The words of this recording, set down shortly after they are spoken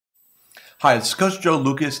Hi, this is Coach Joe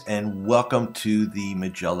Lucas, and welcome to the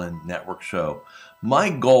Magellan Network Show. My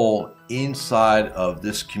goal inside of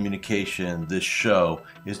this communication, this show,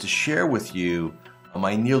 is to share with you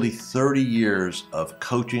my nearly 30 years of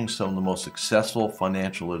coaching some of the most successful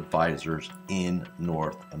financial advisors in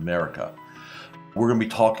North America. We're going to be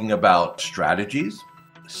talking about strategies,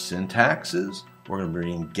 syntaxes. We're going to be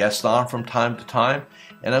bringing guests on from time to time,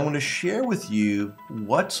 and I'm going to share with you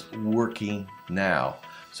what's working now.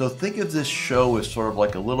 So think of this show as sort of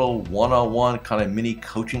like a little one-on-one kind of mini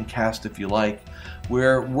coaching cast, if you like,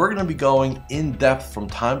 where we're going to be going in depth from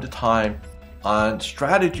time to time on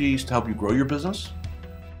strategies to help you grow your business,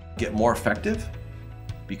 get more effective,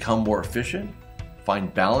 become more efficient,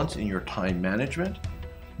 find balance in your time management,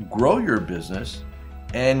 grow your business,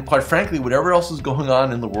 and quite frankly, whatever else is going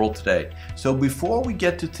on in the world today. So before we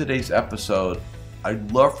get to today's episode, I'd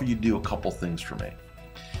love for you to do a couple things for me.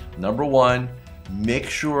 Number one, make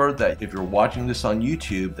sure that if you're watching this on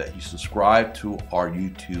YouTube that you subscribe to our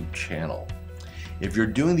YouTube channel. If you're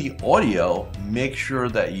doing the audio, make sure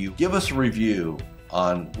that you give us a review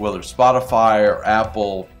on whether it's Spotify or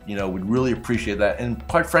Apple. We'd really appreciate that. And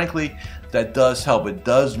quite frankly, that does help. It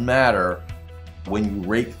does matter when you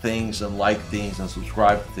rate things and like things and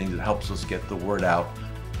subscribe to things. It helps us get the word out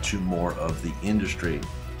to more of the industry.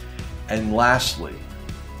 And lastly,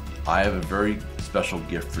 I have a very special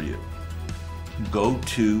gift for you. Go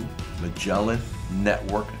to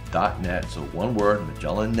MagellanNetwork.net, so one word,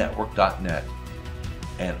 MagellanNetwork.net,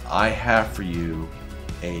 and I have for you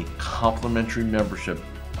a complimentary membership,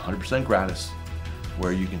 100% gratis,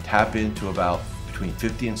 where you can tap into about between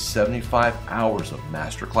 50 and 75 hours of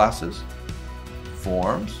masterclasses,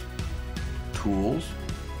 forms, tools,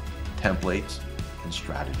 templates, and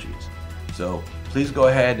strategies. So please go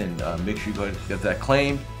ahead and make sure you go get that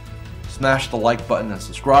claimed, smash the like button and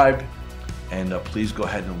subscribe. And please go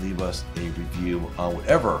ahead and leave us a review on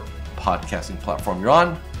whatever podcasting platform you're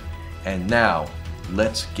on. And now,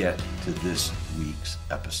 let's get to this week's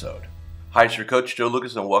episode. Hi, it's your Coach Joe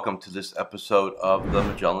Lucas, and welcome to this episode of the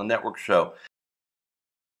Magellan Network Show.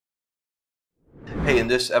 Hey, in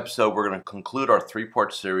this episode, we're going to conclude our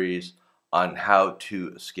three-part series on how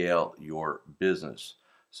to scale your business.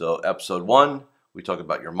 So, episode 1, we talk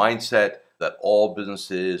about your mindset, that all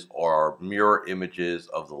businesses are mirror images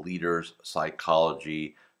of the leader's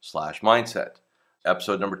psychology/mindset.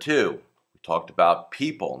 Episode number 2, we talked about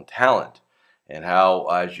people and talent and how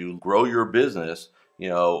as you grow your business,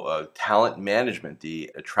 talent management, the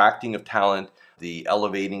attracting of talent, the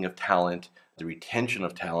elevating of talent, the retention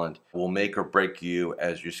of talent will make or break you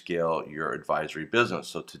as you scale your advisory business.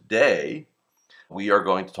 So today, we are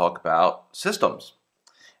going to talk about systems.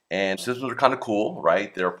 And systems are kind of cool,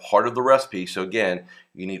 right? They're part of the recipe. So again,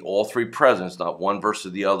 you need all three present, not one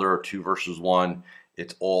versus the other or two versus one.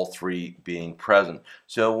 It's all three being present.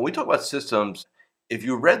 So when we talk about systems, if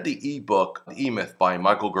you read the ebook, The E-Myth by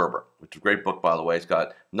Michael Gerber, which is a great book, by the way, it's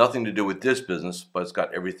got nothing to do with this business, but it's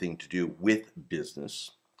got everything to do with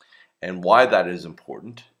business. And why that is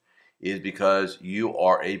important is because you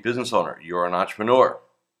are a business owner. You're an entrepreneur.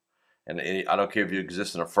 And I don't care if you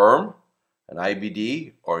exist in a firm, an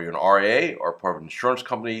IBD, or you're an RA, or part of an insurance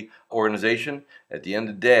company organization. At the end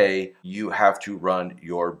of the day, you have to run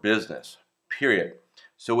your business, period.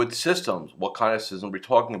 So with systems, what kind of systems are we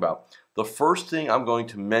talking about? The first thing I'm going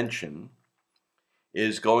to mention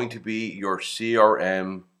is going to be your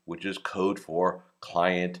CRM, which is code for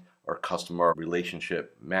client or customer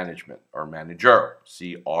relationship management, or manager,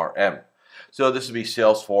 CRM. So this would be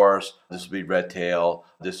Salesforce, this would be Redtail,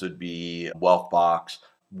 this would be Wealthbox,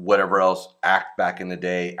 whatever else, Act back in the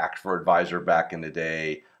day, Act for Advisor back in the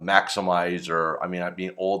day, Maximizer, I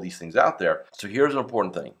mean all these things out there. So here's an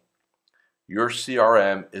important thing. Your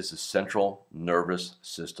CRM is the central nervous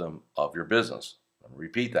system of your business. Let me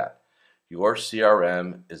repeat that. Your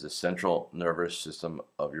CRM is the central nervous system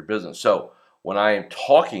of your business. So when I am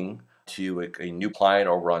talking to a new client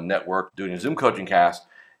over on network, doing a Zoom coaching cast,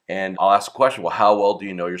 and I'll ask a question, well, how well do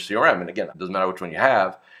you know your CRM? And again, it doesn't matter which one you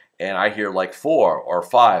have. And I hear like 4 or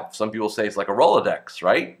 5. Some people say it's like a Rolodex,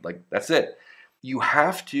 right? Like that's it. You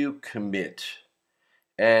have to commit.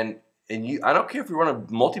 And I don't care if you run a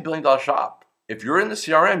multi-billion-dollar shop. If you're in the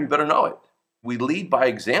CRM, you better know it. We lead by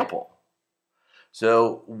example.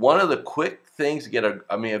 So one of the quick things to get a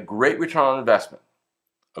great return on investment,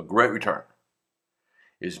 a great return,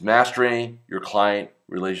 is mastering your client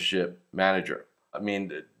relationship manager.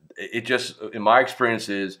 It just, in my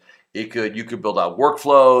experiences, you could build out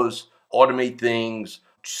workflows, automate things,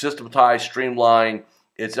 systematize, streamline.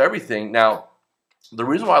 It's everything. Now, the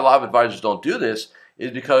reason why a lot of advisors don't do this is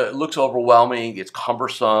because it looks overwhelming, it's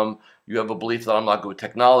cumbersome, you have a belief that I'm not good with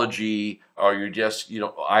technology, or you're just,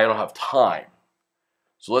 I don't have time.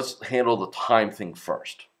 So let's handle the time thing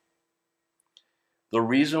first. The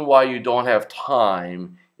reason why you don't have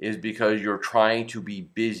time is because you're trying to be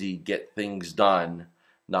busy, get things done,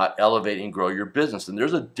 not elevate and grow your business. And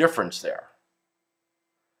there's a difference there.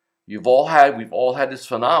 We've all had this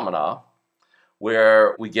phenomena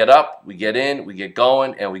where we get up, we get in, we get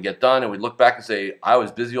going, and we get done, and we look back and say, I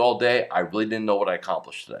was busy all day, I really didn't know what I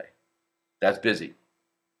accomplished today. That's busy.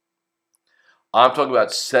 I'm talking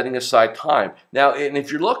about setting aside time. Now, and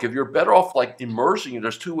if you're better off like immersing,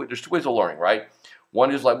 there's two ways of learning, right?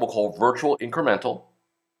 One is like we'll call virtual incremental,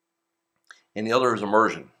 and the other is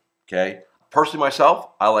immersion, okay? Personally myself,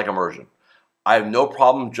 I like immersion. I have no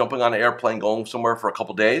problem jumping on an airplane, going somewhere for a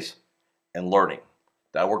couple days and learning.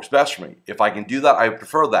 That works best for me. If I can do that, I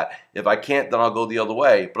prefer that. If I can't, then I'll go the other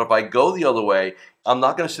way. But if I go the other way, I'm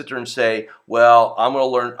not going to sit there and say, well,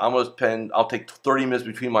 I'll take 30 minutes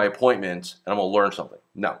between my appointments and I'm going to learn something.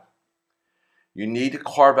 No. You need to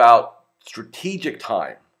carve out strategic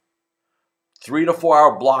time. 3 to 4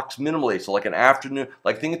 hour blocks minimally. So like an afternoon,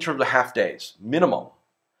 like think in terms of half days, minimum.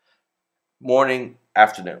 Morning,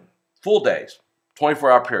 afternoon, full days,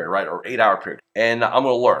 24-hour period, right? Or 8-hour period. And I'm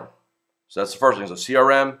going to learn. So that's the first thing. So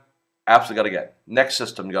CRM, absolutely got to get. Next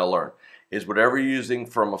system you got to learn is whatever you're using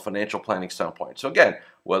from a financial planning standpoint. So again,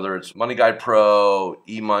 whether it's Money Guide Pro,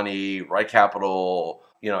 eMoney, Right Capital,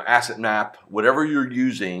 Asset Map, whatever you're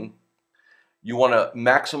using, you want to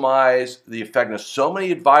maximize the effectiveness. So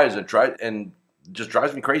many advisors just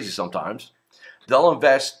drives me crazy sometimes. They'll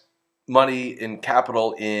invest money in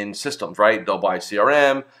capital in systems, right? They'll buy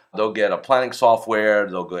CRM, they'll get a planning software,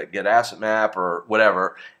 they'll get Asset Map or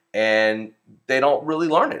whatever, and they don't really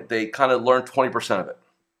learn it. They kind of learn 20% of it,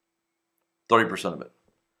 30% of it.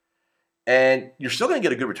 And you're still going to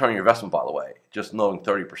get a good return on your investment, by the way, just knowing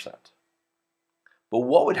 30%. But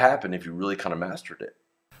what would happen if you really kind of mastered it?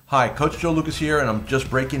 Hi, Coach Joe Lukacs here, and I'm just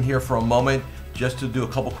breaking here for a moment just to do a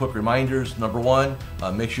couple quick reminders. Number one,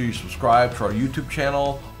 make sure you subscribe to our YouTube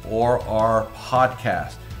channel or our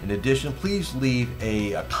podcast. In addition, please leave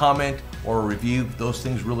a comment or a review. Those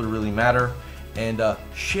things really, really matter. And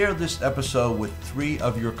share this episode with 3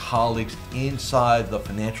 of your colleagues inside the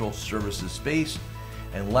financial services space.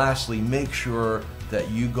 And lastly, make sure that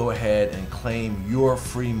you go ahead and claim your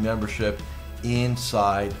free membership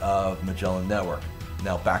inside of Magellan Network.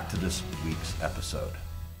 Now back to this week's episode.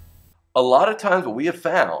 A lot of times what we have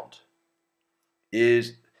found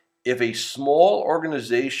is if a small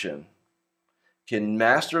organization can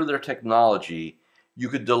master their technology, you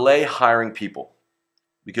could delay hiring people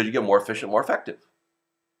because you get more efficient, more effective.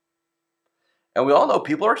 And we all know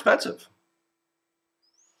people are expensive.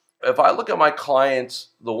 If I look at my clients,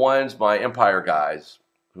 my Empire guys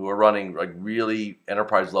who are running like really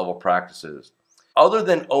enterprise level practices, other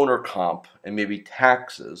than owner comp and maybe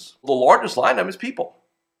taxes, the largest line item is people.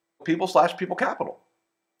 People/people capital.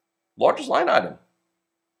 Largest line item.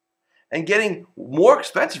 And getting more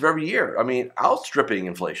expensive every year. I mean, outstripping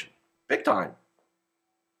inflation. Big time.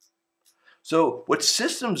 So what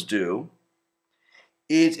systems do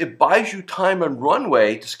is it buys you time and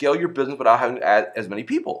runway to scale your business without having to add as many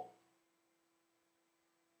people.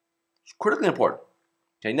 It's critically important.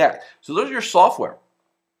 Okay, next. So those are your software.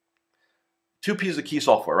 2 pieces of key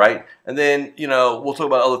software, right? And then, we'll talk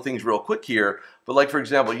about other things real quick here. But like, for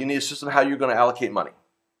example, you need a system how you're going to allocate money.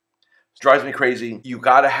 It drives me crazy. You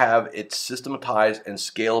got to have it systematized and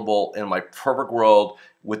scalable in my perfect world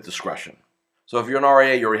with discretion. So if you're an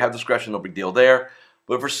RIA, you already have discretion, no big deal there.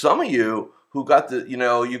 But for some of you who got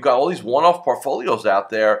you've got all these one-off portfolios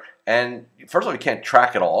out there, and first of all, you can't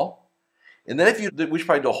track it all. And then we should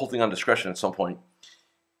probably do a whole thing on discretion at some point.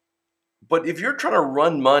 But if you're trying to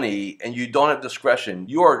run money and you don't have discretion,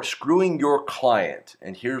 you are screwing your client.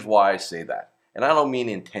 And here's why I say that. And I don't mean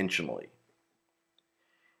intentionally.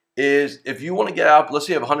 Is if you want to get out, let's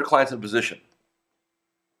say you have 100 clients in a position,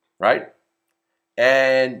 right?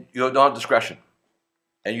 And you don't have discretion.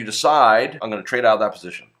 And you decide, I'm going to trade out of that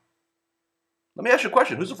position. Let me ask you a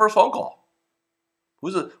question. Who's the first phone call?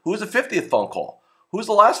 Who's the 50th phone call? Who's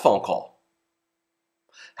the last phone call?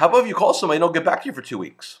 How about if you call somebody and don't get back to you for 2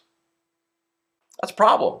 weeks? That's a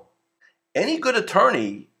problem. Any good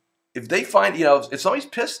attorney, if they find, if somebody's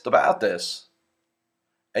pissed about this,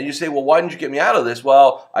 and you say, well, why didn't you get me out of this?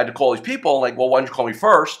 Well, I had to call these people. Like, well, why didn't you call me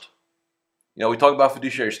first? We talk about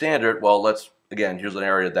fiduciary standard. Well, here's an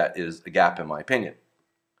area that is a gap in my opinion.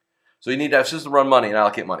 So you need to have system run money and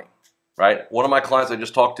allocate money, right? One of my clients I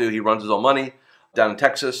just talked to, he runs his own money down in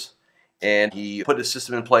Texas, and he put his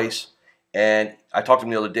system in place. And I talked to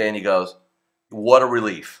him the other day, and he goes, What a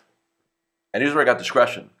relief. And here's where I got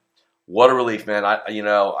discretion. What a relief, man.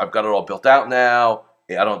 I've got it all built out now.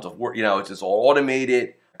 I don't have to work, it's just all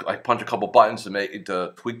automated. I punch a couple buttons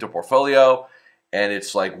to tweak the portfolio, and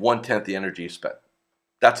it's like 1/10 the energy you spent.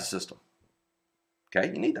 That's a system. Okay,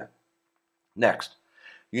 you need that. Next,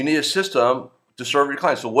 you need a system to serve your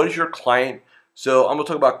clients. So what is your client? So I'm going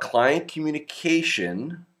to talk about client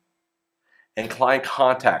communication and client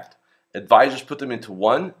contact. Advisors put them into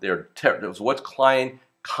one. So what's client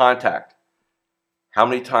contact? How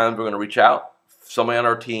many times we're going to reach out? Somebody on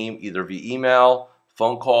our team, either via email,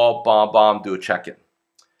 phone call, bomb, do a check-in.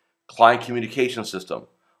 Client communication system.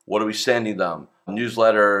 What are we sending them?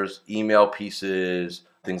 Newsletters, email pieces,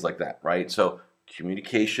 things like that, right? So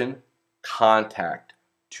communication, contact,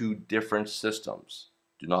 two different systems.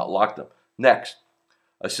 Do not lock them. Next,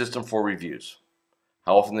 a system for reviews.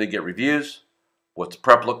 How often do they get reviews? What's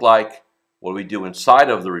prep look like? What do we do inside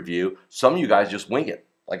of the review? Some of you guys just wing it.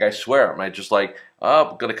 Like, I swear, I'm just like,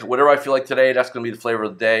 whatever I feel like today, that's going to be the flavor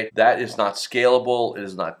of the day. That is not scalable. It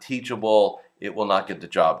is not teachable. It will not get the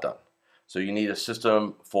job done. So you need a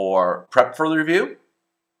system for prep for the review.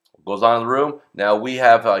 What goes on in the room. Now, we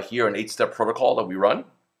have here an 8-step protocol that we run,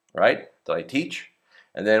 right, that I teach.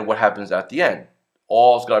 And then what happens at the end?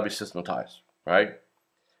 All's got to be systematized, right?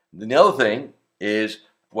 Then the other thing is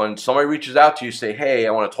when somebody reaches out to you, say, hey,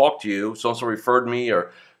 I want to talk to you. So-and-so referred me,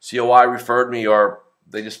 or COI referred me, or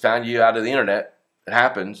they just found you out of the internet. It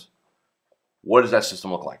happens. What does that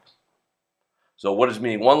system look like? So what does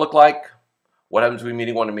meeting 1 look like? What happens between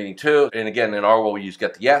meeting 1 and meeting 2? And again, in our world, we use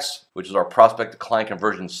Get the Yes, which is our prospect to client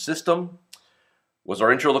conversion system. What does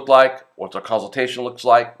our intro look like? What's our consultation looks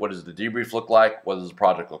like? What does the debrief look like? What does the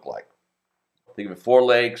project look like? Think of it 4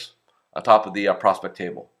 legs on top of the prospect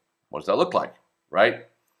table. What does that look like, right?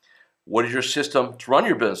 What is your system to run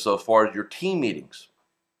your business so as far as your team meetings?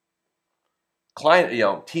 Client,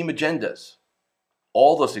 team agendas,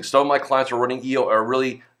 all those things. Some of my clients are running are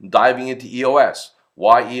really diving into EOS.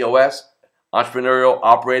 Why EOS? Entrepreneurial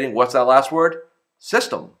operating. What's that last word?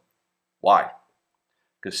 System. Why?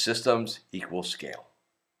 Because systems equal scale.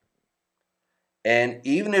 And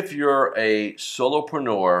even if you're a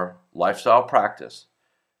solopreneur lifestyle practice,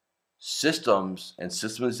 systems and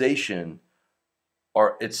systemization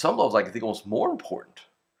are at some levels, I think, almost more important,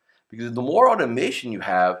 because the more automation you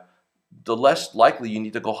have, the less likely you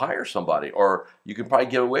need to go hire somebody, or you can probably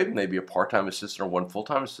get away with maybe a part-time assistant or 1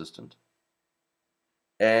 full-time assistant,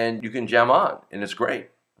 and you can jam on, and it's great,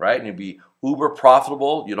 right? And you'd be uber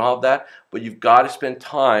profitable. You don't have that, but you've got to spend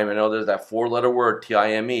time. I know there's that 4-letter word,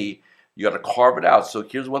 TIME. You got to carve it out. So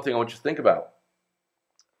here's one thing I want you to think about.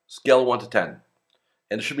 Scale of 1 to 10.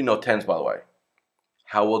 And there should be no 10s, by the way.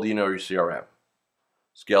 How well do you know your CRM?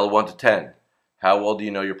 Scale of 1 to 10. How well do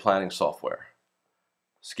you know your planning software?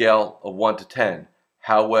 Scale of 1 to 10.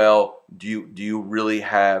 How well do you really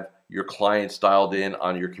have your clients dialed in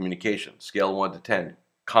on your communication? Scale of 1 to 10.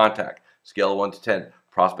 Contact. Scale of 1 to 10.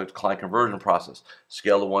 Prospect to client conversion process.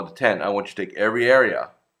 Scale of 1 to 10. I want you to take every area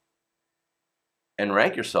and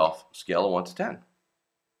rank yourself. Scale of 1 to 10.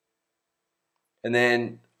 And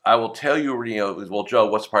then I will tell you, well, Joe,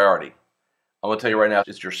 what's priority? I'm going to tell you right now,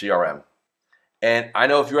 it's your CRM. And I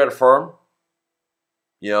know if you're at a firm,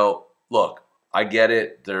 look, I get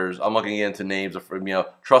it. I'm not going to get into names of,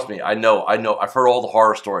 trust me, I know. I've heard all the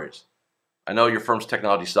horror stories. I know your firm's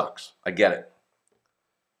technology sucks. I get it.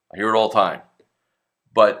 I hear it all the time.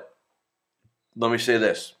 But let me say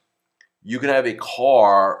this. You can have a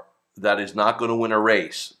car that is not going to win a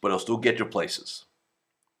race, but it'll still get you places.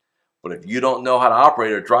 But if you don't know how to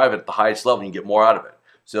operate or drive it at the highest level, you can get more out of it.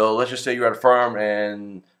 So let's just say you're at a firm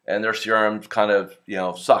and their CRM kind of,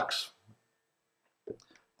 sucks.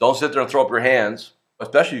 Don't sit there and throw up your hands,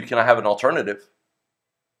 especially if you cannot have an alternative.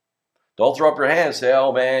 Don't throw up your hands and say,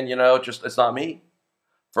 oh man, it's not me.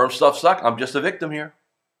 Firm stuff sucks. I'm just a victim here.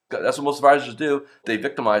 That's what most advisors do. They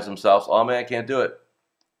victimize themselves. Oh man, I can't do it.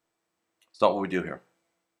 It's not what we do here.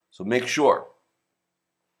 So make sure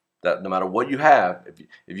that no matter what you have,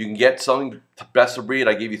 if you can get something best of breed,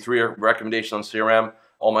 I gave you 3 recommendations on CRM.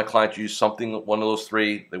 All my clients use something, one of those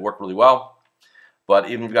 3. They work really well. But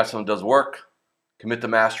even if you've got something that doesn't work, commit to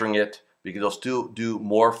mastering it, because they'll still do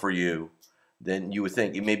more for you than you would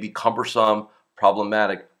think. It may be cumbersome,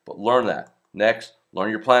 problematic, but learn that. Next,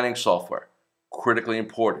 learn your planning software. Critically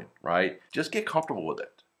important, right? Just get comfortable with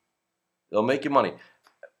it. It'll make you money.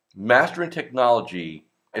 Mastering technology,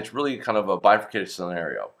 it's really kind of a bifurcated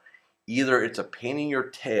scenario. Either it's a pain in your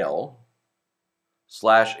tail,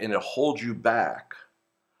 and it holds you back,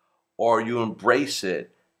 or you embrace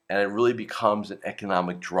it and it really becomes an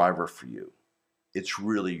economic driver for you. It's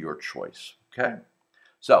really your choice, okay?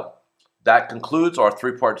 So that concludes our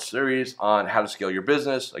 3-part series on how to scale your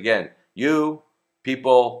business. Again, you,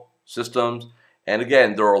 people, systems. And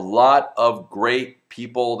again, there are a lot of great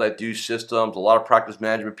people that do systems, a lot of practice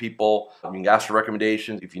management people. You can ask for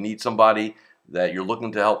recommendations. If you need somebody that you're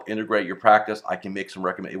looking to help integrate your practice, I can make some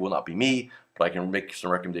recommendations. It will not be me, but I can make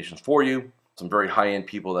some recommendations for you. Some very high-end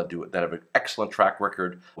people that do it, that have an excellent track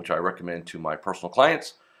record, which I recommend to my personal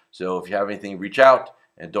clients. So if you have anything, reach out,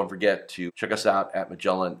 and don't forget to check us out at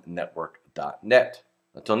MagellanNetwork.net.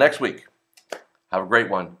 Until next week, have a great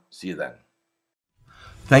one. See you then.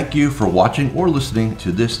 Thank you for watching or listening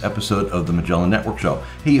to this episode of the Magellan Network Show.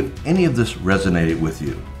 Hey, if any of this resonated with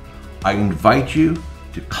you, I invite you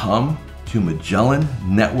to come to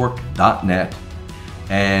MagellanNetwork.net,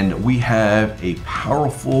 and we have a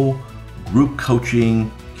powerful group coaching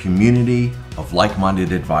community of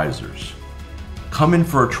like-minded advisors. Come in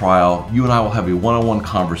for a trial. You and I will have a one-on-one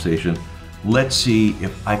conversation. Let's see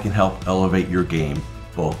if I can help elevate your game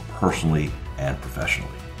both personally and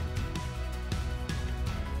professionally.